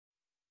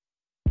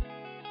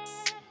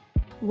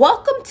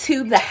Welcome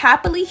to the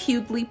Happily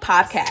Huguley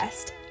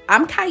podcast.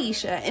 I'm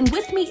Kaisha, and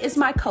with me is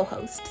my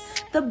co-host,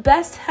 the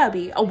best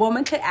hubby a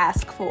woman could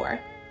ask for.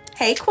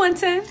 Hey,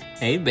 Quentin.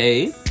 Hey,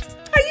 babe.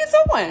 How you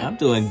doing? I'm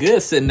doing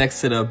good, sitting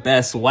next to the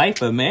best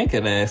wife a man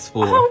could ask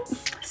for. Oh,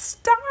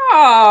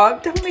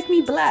 stop. Don't make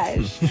me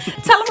blush.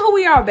 Tell them who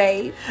we are,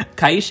 babe.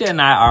 Kaisha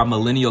and I are a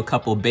millennial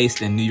couple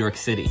based in New York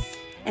City.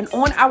 And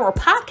on our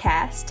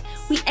podcast,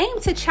 we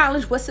aim to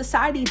challenge what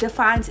society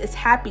defines as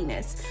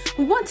happiness.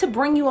 We want to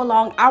bring you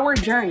along our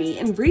journey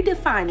in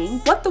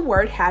redefining what the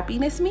word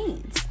happiness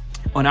means.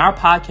 On our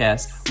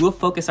podcast, we'll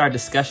focus our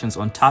discussions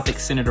on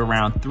topics centered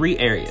around three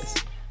areas: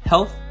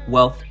 health,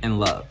 wealth,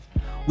 and love.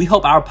 We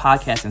hope our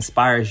podcast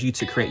inspires you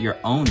to create your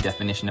own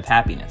definition of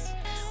happiness.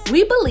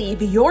 We believe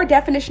your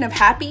definition of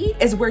happy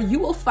is where you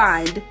will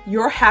find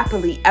your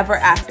happily ever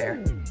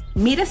after.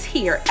 Meet us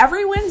here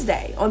every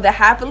Wednesday on the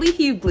Happily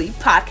Huguley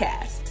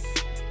podcast.